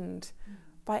conditioned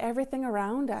by everything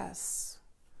around us.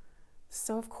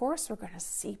 So of course we're going to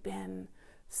seep in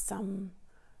some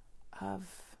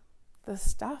of the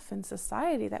stuff in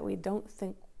society that we don't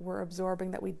think we're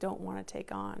absorbing, that we don't want to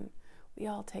take on. We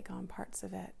all take on parts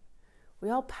of it. We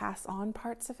all pass on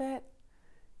parts of it,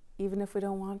 even if we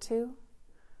don't want to.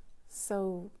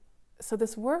 So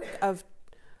this work of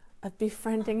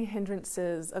befriending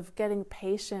hindrances, of getting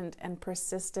patient and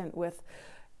persistent with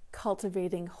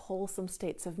cultivating wholesome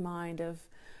states of mind, of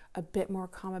a bit more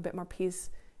calm, a bit more peace,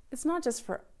 it's not just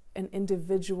for an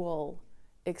individual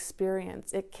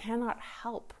experience. It cannot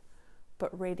help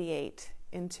but radiate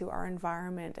into our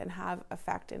environment and have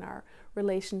effect in our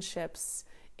relationships,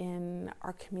 in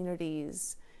our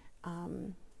communities,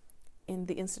 in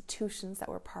the institutions that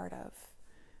we're part of.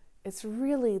 It's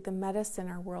really the medicine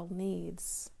our world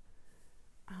needs.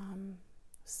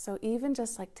 So even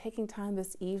just like taking time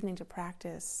this evening to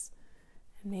practice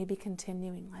and maybe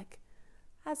continuing, like,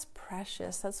 that's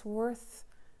precious, that's worth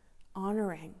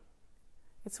honoring.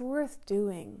 It's worth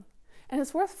doing. And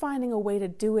it's worth finding a way to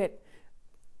do it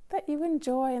that you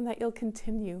enjoy and that you'll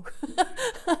continue,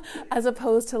 as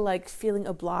opposed to like feeling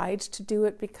obliged to do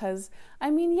it because, I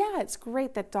mean, yeah, it's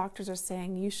great that doctors are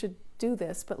saying you should do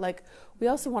this, but like we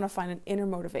also want to find an inner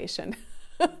motivation.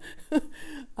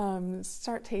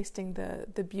 Start tasting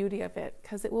the beauty of it,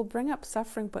 because it will bring up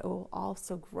suffering, but it will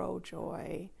also grow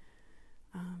joy.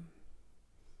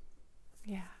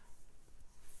 Yeah.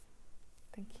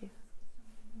 Thank you.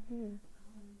 Mm-hmm.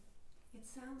 It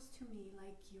sounds to me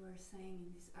like you are saying in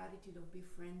this attitude of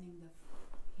befriending the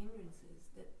hindrances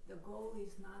that the goal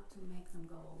is not to make them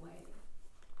go away,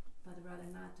 but rather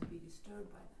not to be disturbed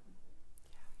by them.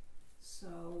 Yeah.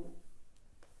 So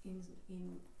in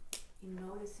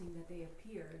noticing that they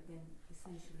appear, then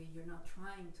essentially you're not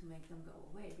trying to make them go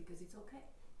away, because it's okay.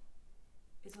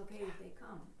 It's okay if they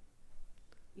come,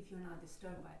 if you're not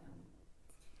disturbed by them.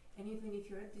 And even if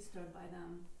you're disturbed by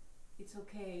them, it's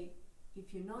okay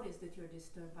if you notice that you're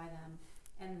disturbed by them,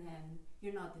 and then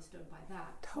you're not disturbed by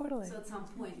that. Totally. So at some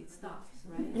point it stops,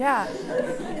 right? Yeah.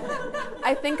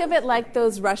 I think of it like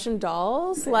those Russian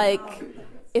dolls. Like,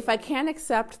 if I can't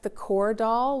accept the core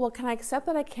doll, well, can I accept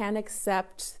that I can't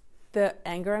accept the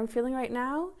anger I'm feeling right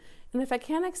now? And if I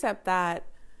can't accept that,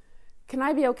 can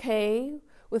I be okay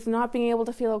with not being able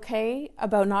to feel okay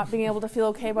about not being able to feel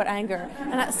okay about anger?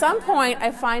 And at some point,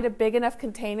 I find a big enough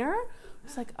container.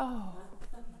 It's like, oh.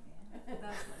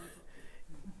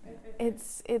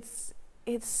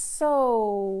 It's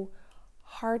so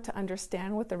hard to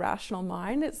understand with the rational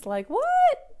mind. It's like,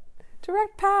 what?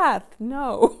 Direct path?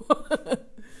 No.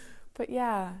 But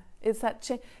yeah, it's that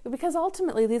because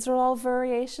ultimately these are all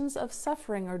variations of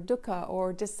suffering or dukkha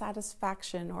or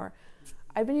dissatisfaction, or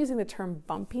I've been using the term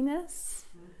bumpiness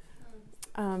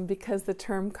because the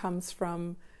term comes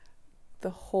from the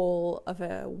hole of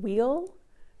a wheel,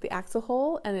 the axle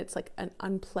hole, and it's like an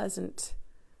unpleasant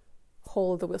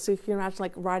hole of the wheel. So you can imagine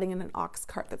like riding in an ox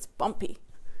cart that's bumpy.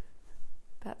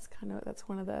 That's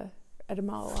one of the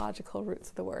etymological roots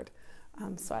of the word.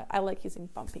 So I like using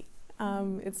bumpy.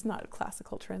 It's not a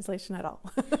classical translation at all.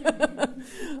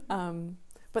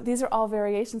 But these are all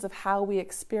variations of how we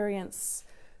experience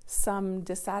some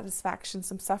dissatisfaction,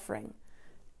 some suffering.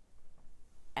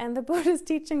 And the Buddha's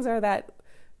teachings are that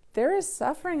there is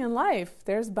suffering in life.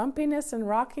 There's bumpiness and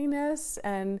rockiness,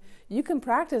 and you can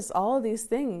practice all of these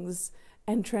things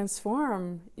and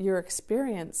transform your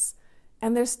experience.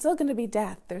 And there's still going to be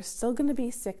death. There's still going to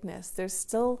be sickness.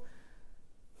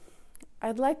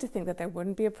 I'd like to think that there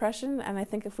wouldn't be oppression, and I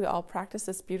think if we all practice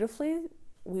this beautifully,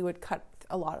 we would cut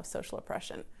a lot of social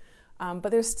oppression.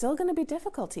 But there's still going to be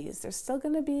difficulties. There's still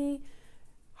going to be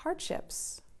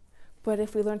hardships. But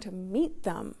if we learn to meet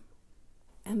them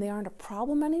and they aren't a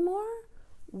problem anymore,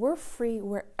 we're free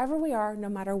wherever we are, no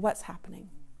matter what's happening.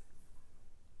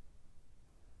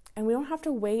 And we don't have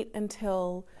to wait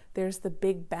until there's the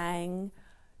big bang,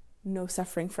 no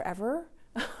suffering forever.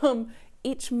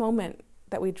 Each moment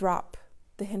that we drop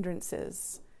the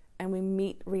hindrances and we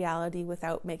meet reality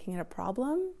without making it a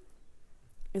problem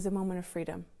is a moment of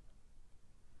freedom.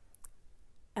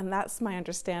 And that's my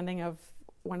understanding of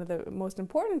one of the most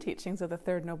important teachings of the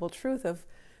Third Noble Truth, of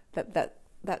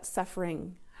that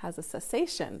suffering has a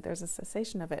cessation. There's a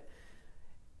cessation of it.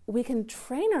 We can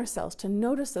train ourselves to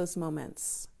notice those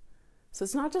moments. So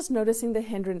it's not just noticing the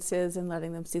hindrances and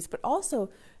letting them cease, but also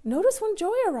notice when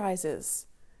joy arises.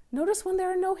 Notice when there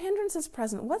are no hindrances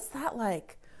present. What's that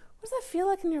like? What does that feel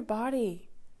like in your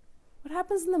body? What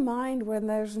happens in the mind when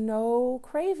there's no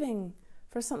craving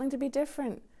for something to be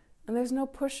different, and there's no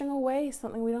pushing away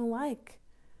something we don't like,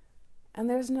 and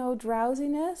there's no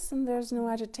drowsiness, and there's no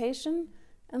agitation,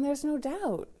 and there's no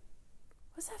doubt?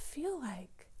 What does that feel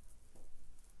like?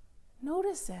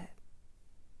 Notice it.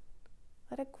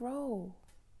 Let it grow.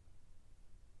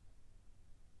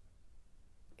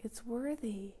 It's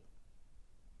worthy.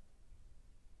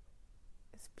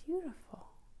 It's beautiful.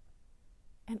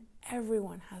 And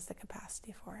everyone has the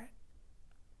capacity for it.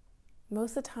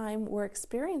 Most of the time, we're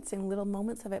experiencing little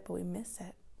moments of it, but we miss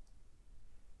it.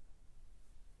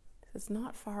 It's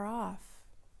not far off.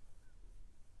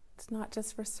 It's not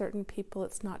just for certain people.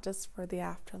 It's not just for the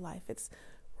afterlife. It's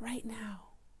right now.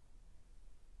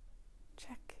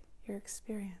 Check your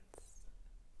experience.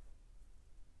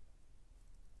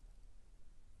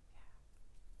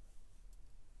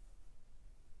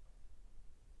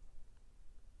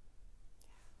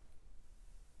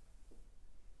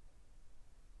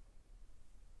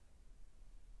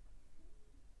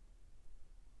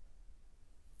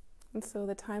 And so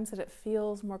the times that it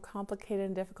feels more complicated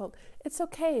and difficult, it's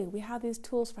okay. We have these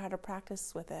tools for how to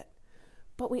practice with it.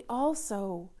 But we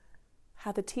also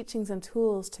have the teachings and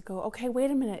tools to go, okay,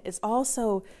 wait a minute, it's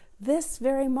also this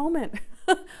very moment.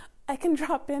 I can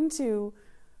drop into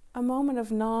a moment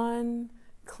of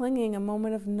non-clinging, a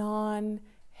moment of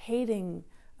non-hating,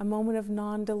 a moment of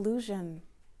non-delusion.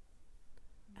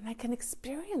 And I can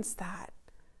experience that.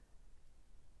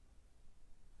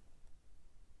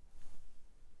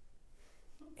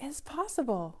 It's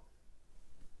possible.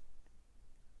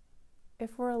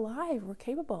 If we're alive, we're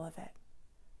capable of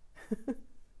it.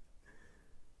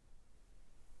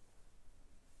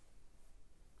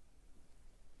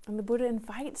 And the Buddha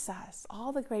invites us,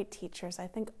 all the great teachers, I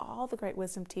think all the great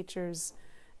wisdom teachers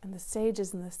and the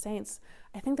sages and the saints,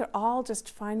 I think they're all just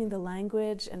finding the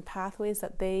language and pathways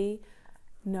that they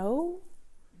know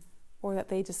or that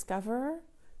they discover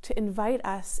to invite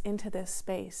us into this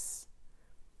space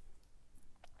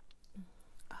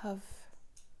of,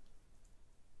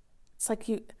 it's like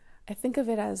I think of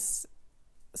it as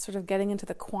sort of getting into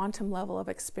the quantum level of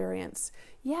experience.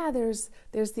 Yeah, there's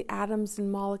the atoms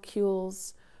and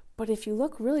molecules, but if you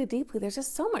look really deeply, there's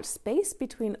just so much space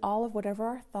between all of whatever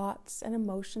our thoughts and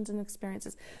emotions and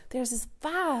experiences. There's this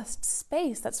vast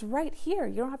space that's right here.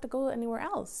 You don't have to go anywhere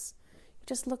else. You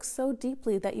just look so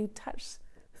deeply that you touch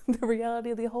the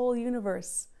reality of the whole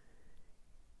universe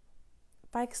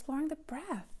by exploring the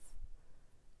breath,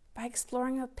 by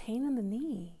exploring the pain in the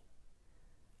knee,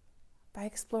 by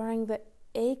exploring the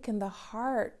ache in the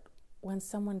heart when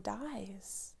someone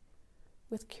dies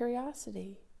with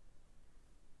curiosity,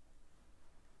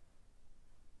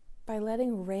 by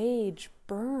letting rage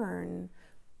burn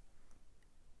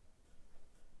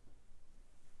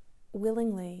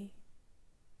willingly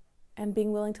and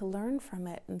being willing to learn from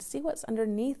it and see what's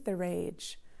underneath the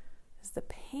rage. Is the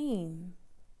pain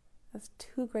that's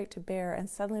too great to bear, and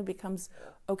suddenly it becomes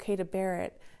okay to bear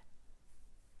it,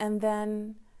 and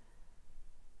then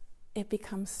it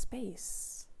becomes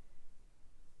space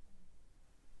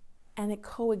and it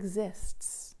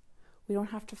coexists. We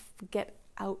don't have to get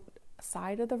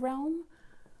outside of the realm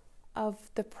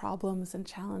of the problems and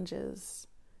challenges.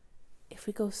 If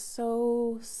we go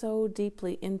so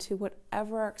deeply into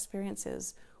whatever our experience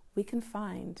is, we can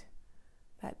find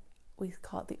that, we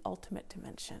call it the ultimate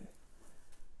dimension.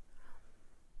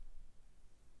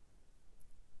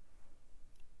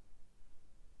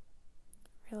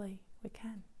 Really, we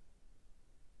can.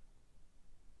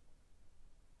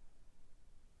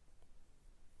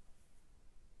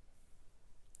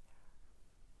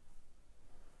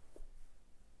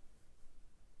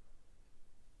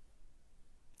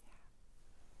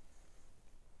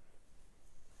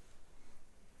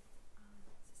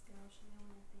 Sister Ocean, I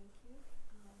want to thank you.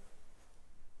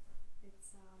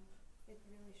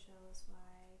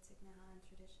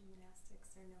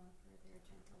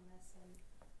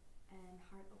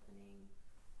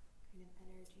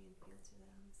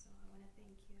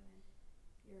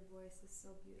 your voice is so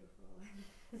beautiful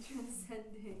and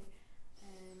transcending.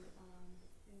 And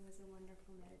it was a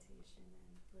wonderful meditation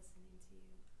and listening to you.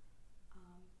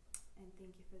 And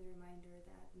thank you for the reminder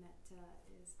that metta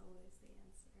is always the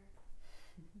answer.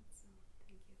 So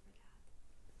thank you for that.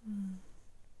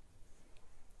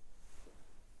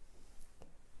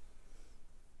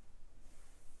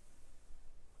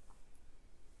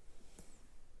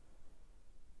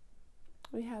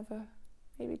 We have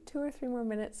maybe 2 or 3 more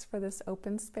minutes for this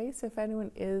open space. If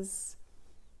anyone is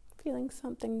feeling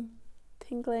something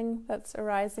tingling that's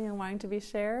arising and wanting to be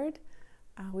shared,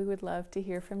 we would love to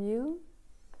hear from you.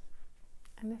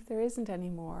 And if there isn't any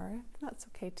more, that's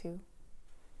okay too.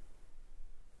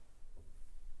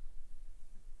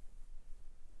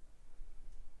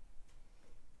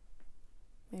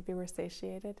 Maybe we're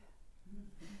satiated.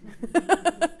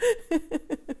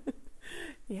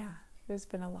 Yeah, there's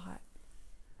been a lot.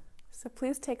 So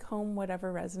please take home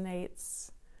whatever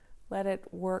resonates. Let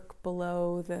it work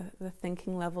below the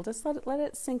thinking level. Just let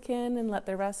it sink in and let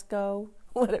the rest go.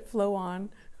 Let it flow on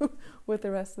with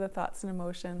the rest of the thoughts and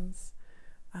emotions.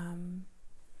 And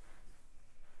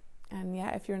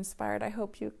yeah, if you're inspired, I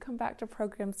hope you come back to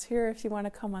programs here. If you want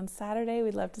to come on Saturday,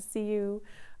 we'd love to see you.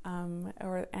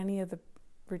 Or any of the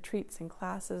retreats and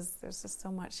classes. There's just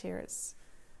so much here. It's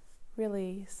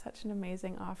really such an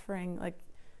amazing offering. Like,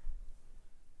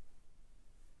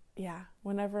 yeah,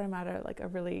 whenever I'm at a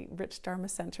really rich Dharma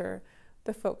center,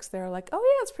 the folks there are like, oh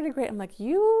yeah, it's pretty great. I'm like,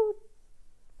 you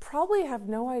probably have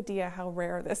no idea how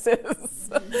rare this is.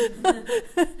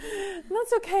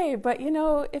 That's okay, but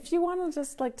if you want to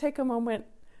just take a moment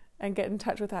and get in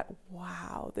touch with that,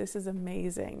 wow, this is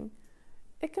amazing,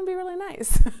 it can be really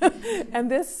nice.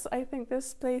 And I think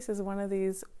this place is one of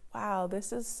these, wow,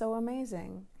 this is so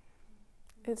amazing.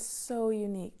 It's so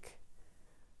unique.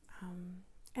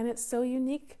 And it's so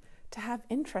unique to have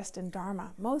interest in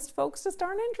Dharma. Most folks just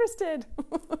aren't interested.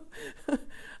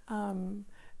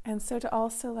 And so to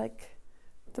also,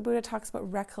 the Buddha talks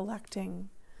about recollecting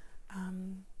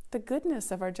the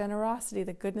goodness of our generosity,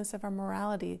 the goodness of our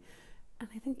morality, and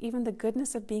I think even the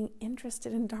goodness of being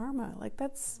interested in Dharma.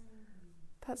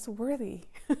 That's worthy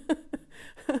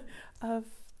of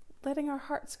letting our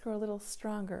hearts grow a little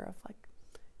stronger, of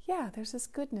yeah, there's this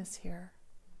goodness here.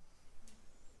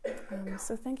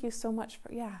 So thank you so much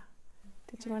for, yeah.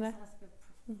 Did you want to? Ask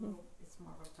it's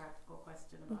more of a practical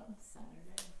question about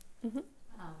Saturday.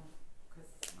 Because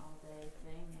it's an all-day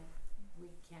thing. If we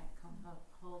can't come a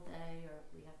whole day, or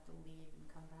we have to leave and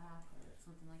come back, or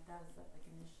something like that, is that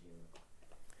an issue?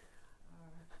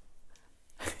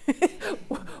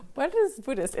 What does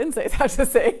Buddhist insight have to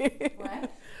say?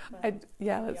 What?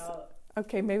 Let's.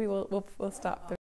 Okay, maybe we'll stop there.